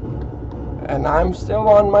 And I'm still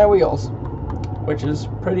on my wheels, which is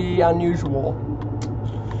pretty unusual.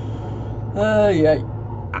 Yeah.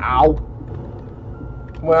 Ow.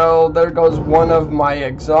 Well, there goes one of my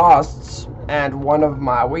exhausts and one of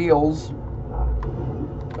my wheels.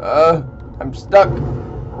 I'm stuck.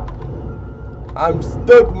 I'm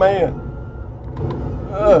stuck, man.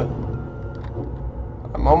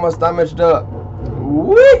 I'm almost damaged up.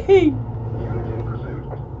 Whee! Unit in pursuit.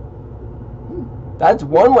 That's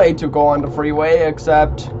one way to go on the freeway,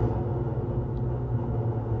 except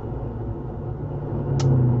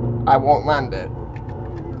I won't land it.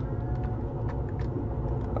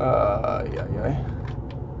 Yeah.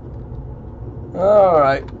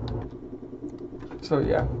 Alright. So,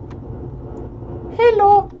 yeah.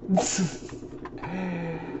 Hello!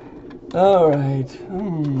 Alright.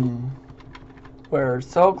 We're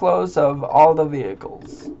so close of all the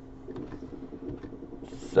vehicles.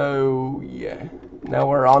 So, yeah. Now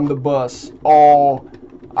we're on the bus. Oh,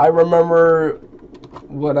 I remember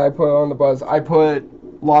what I put on the bus. I put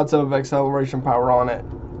lots of acceleration power on it.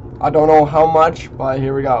 I don't know how much, but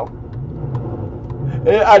here we go.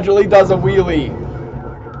 It actually does a wheelie.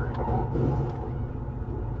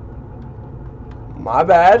 My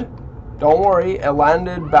bad. Don't worry, it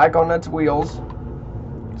landed back on its wheels.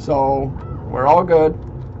 So, we're all good.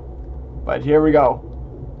 But here we go.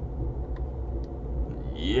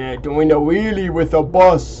 Yeah, doing a wheelie with a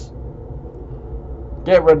bus.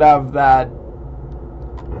 Get rid of that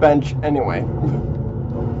bench anyway.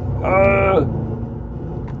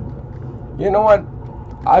 You know what?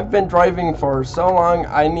 I've been driving for so long,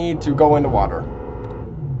 I need to go in the water.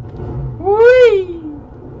 Whee!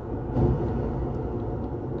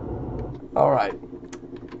 Alright.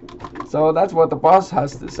 So that's what the bus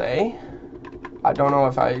has to say. I don't know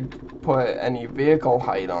if I put any vehicle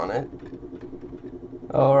height on it.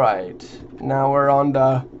 Alright. Now we're on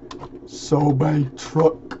the Subway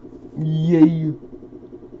truck. Yay!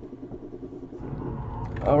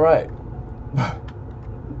 Alright.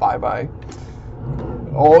 Bye-bye.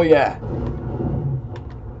 Oh, yeah.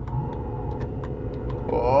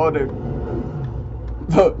 Oh, dude.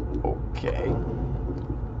 Okay.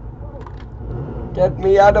 Get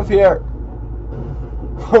me out of here.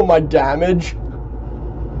 Oh, my damage.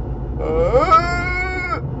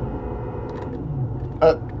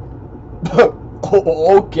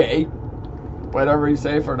 Okay. Whatever you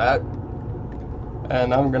say for that.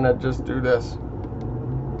 And I'm gonna just do this.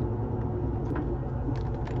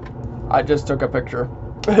 I just took a picture.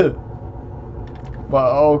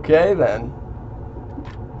 But okay then.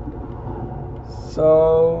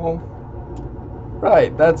 So,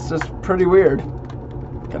 right, that's just pretty weird.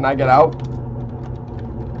 Can I get out?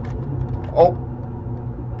 Oh.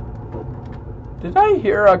 Did I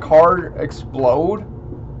hear a car explode?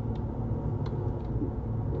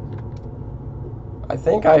 I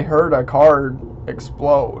think I heard a car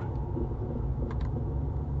explode.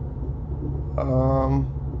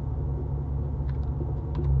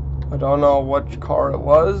 I don't know which car it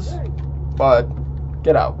was, but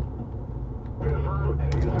get out.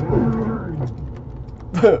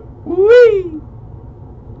 Whee!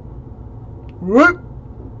 Whoop!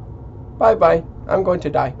 Bye bye. I'm going to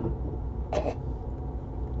die.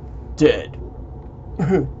 Dead.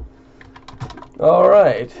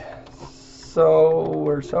 Alright. So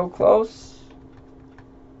we're so close.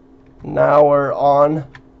 Now we're on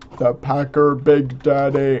the Packer Big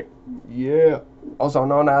Daddy. Yeah. Also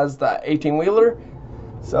known as the 18-wheeler.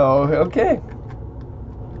 So, okay.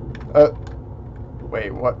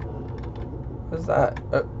 Wait, what? What's that?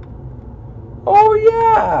 Oh,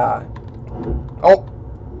 yeah! Oh!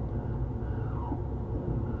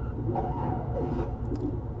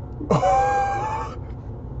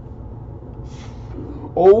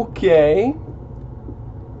 Okay.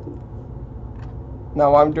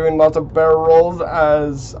 Now I'm doing lots of barrel rolls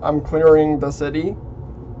as I'm clearing the city.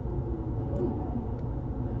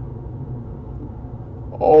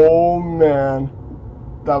 Oh man,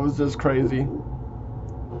 that was just crazy.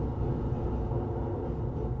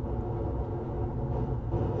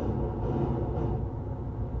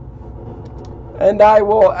 And I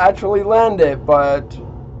will actually land it, but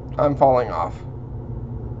I'm falling off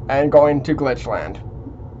and going to glitch land.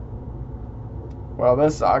 Well,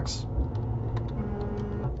 this sucks.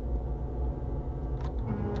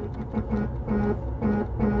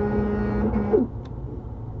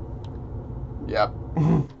 Yep.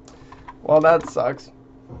 Well, that sucks.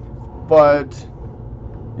 But,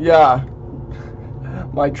 yeah.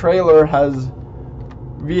 My trailer has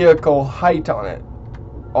vehicle height on it.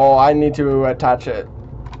 Oh, I need to attach it.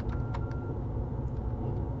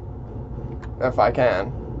 If I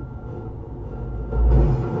can.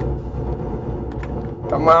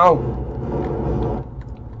 Come on.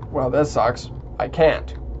 Well, this sucks. I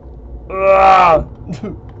can't. Ugh.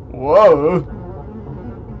 Whoa.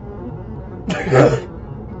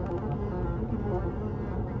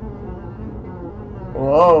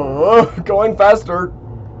 Whoa, going faster.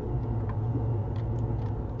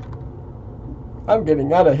 I'm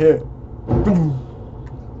getting out of here.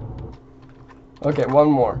 Okay, one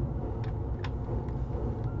more.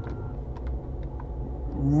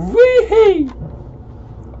 Wee-hee!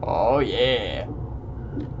 Oh yeah.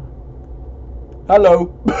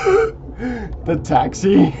 Hello. The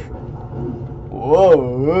taxi. Whoa,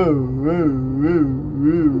 whoa, whoa,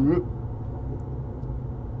 whoa, whoa.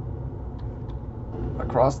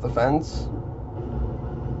 Across the fence.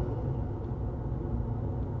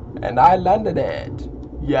 And I landed it.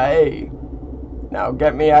 Yay. Now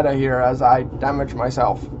get me out of here as I damage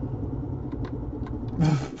myself.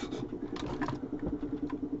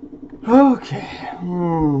 Okay.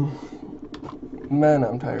 Man,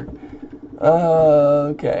 I'm tired.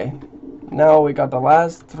 Okay. Now we got the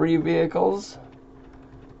last three vehicles.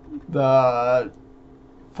 The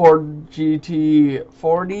Ford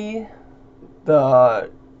GT40,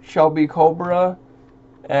 the Shelby Cobra,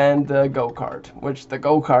 and the go-kart, which the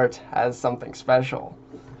go-kart has something special.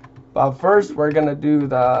 But first we're gonna do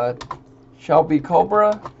the Shelby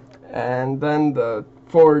Cobra, and then the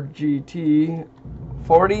Ford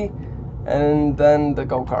GT40, and then the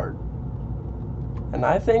go-kart. And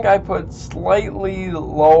I think I put slightly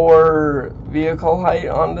lower vehicle height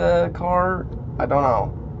on the car. I don't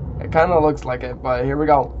know. It kind of looks like it, but here we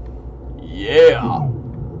go. Yeah!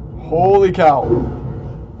 Holy cow!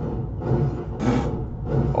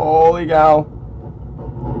 Holy cow!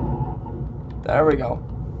 There we go.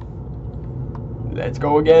 Let's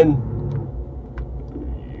go again.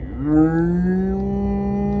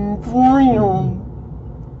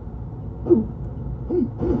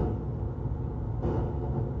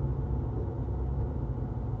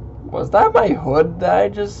 Was that my hood that I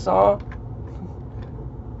just saw?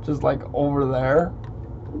 Just like over there?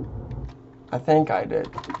 I think I did.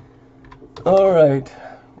 Alright.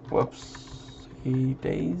 Whoopsie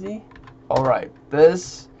daisy. Alright,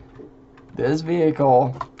 this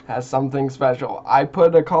vehicle has something special. I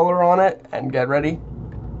put a color on it, and get ready.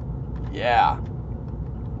 Yeah.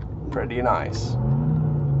 Pretty nice.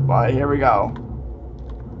 But here we go.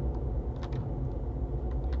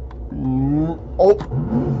 Oh!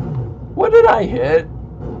 What did I hit?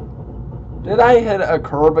 Did I hit a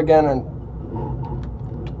curb again and...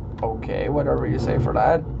 Okay, whatever you say for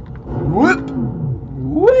that. Whoop!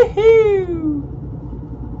 Woohoo!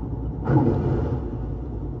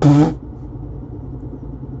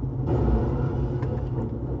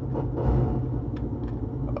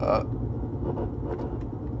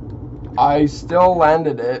 I still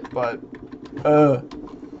landed it, but...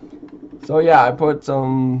 So yeah, I put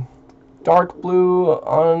some dark blue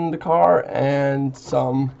on the car and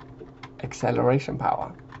some acceleration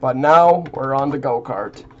power. But now we're on the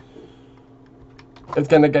go-kart. It's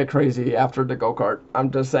gonna get crazy after the go-kart.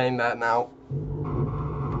 I'm just saying that now.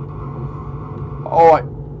 Oh,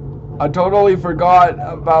 I totally forgot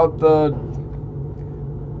about the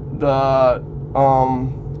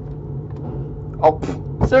oh,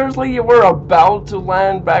 seriously, you were about to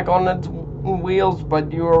land back on its wheels,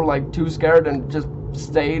 but you were like too scared and just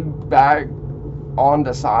stayed back on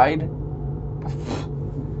the side.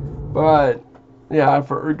 But yeah, I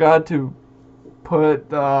forgot to put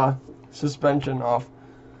the suspension off.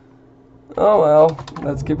 Oh well,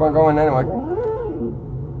 let's keep on going anyway.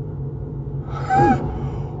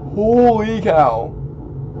 Holy cow.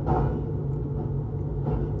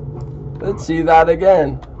 Let's see that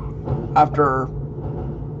again after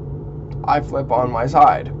I flip on my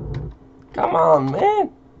side. Come on,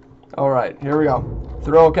 man. Alright, here we go.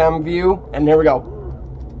 Throw cam view, and here we go.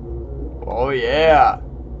 Oh yeah.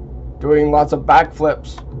 Doing lots of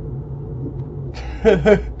backflips.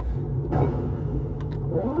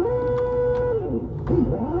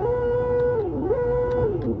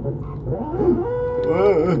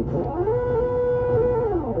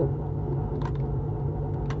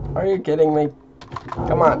 Are you kidding me?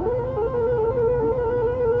 Come on.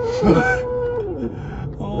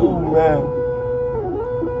 Oh man.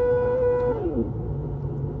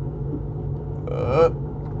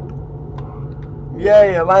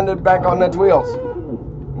 Yay, I landed back on its wheels.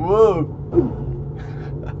 Whoa.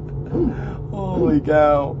 Holy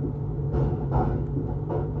cow.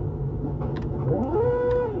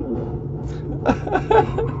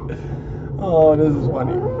 Oh, this is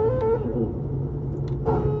funny.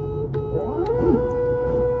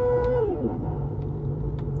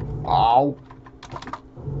 Ow.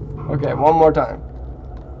 Okay, one more time.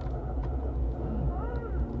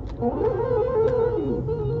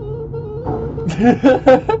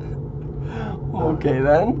 Okay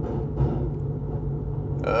then.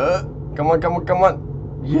 Come on, come on, come on.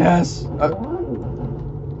 Yes.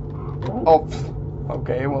 Oh.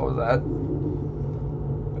 Okay, what was that?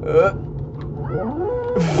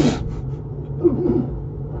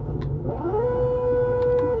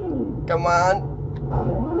 Come on.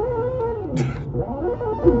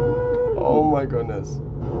 Oh my goodness.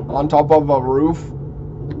 On top of a roof.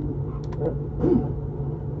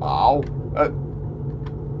 Ow.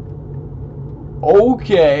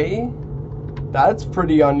 Okay. That's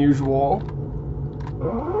pretty unusual.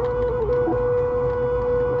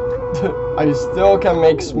 I still can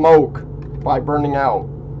make smoke by burning out.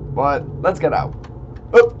 But let's get out.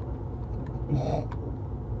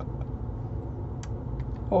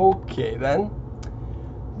 Okay then.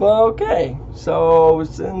 But okay, so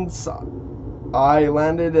since I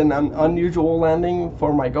landed an unusual landing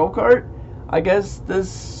for my go-kart, I guess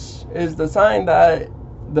this is the sign that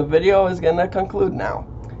the video is gonna conclude now.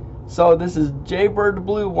 So this is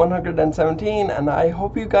JBirdBlue117, and I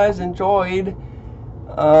hope you guys enjoyed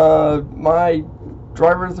my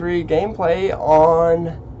DRIV3R gameplay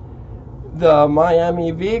on the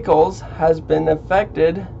Miami vehicles has been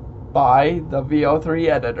affected by the VO3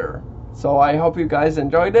 editor. So I hope you guys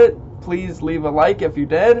enjoyed it. Please leave a like if you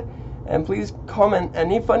did, and please comment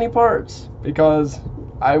any funny parts, because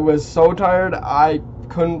I was so tired I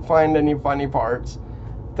couldn't find any funny parts.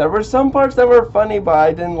 There were some parts that were funny, but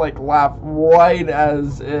I didn't like laugh right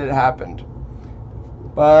as it happened.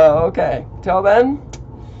 But okay, till then,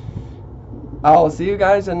 I'll see you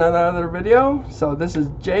guys in another video. So this is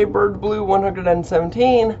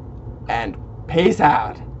JBirdBlue117, and peace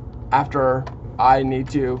out. After I need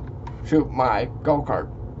to shoot my go-kart,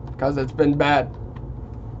 because it's been bad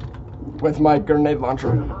with my grenade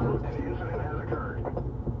launcher. An incident has occurred.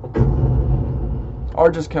 Or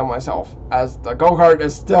just kill myself, as the go-kart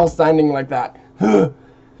is still standing like that. But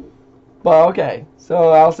okay,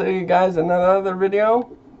 so I'll see you guys in another video.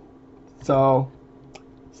 So,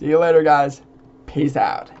 see you later guys. Peace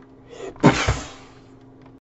out.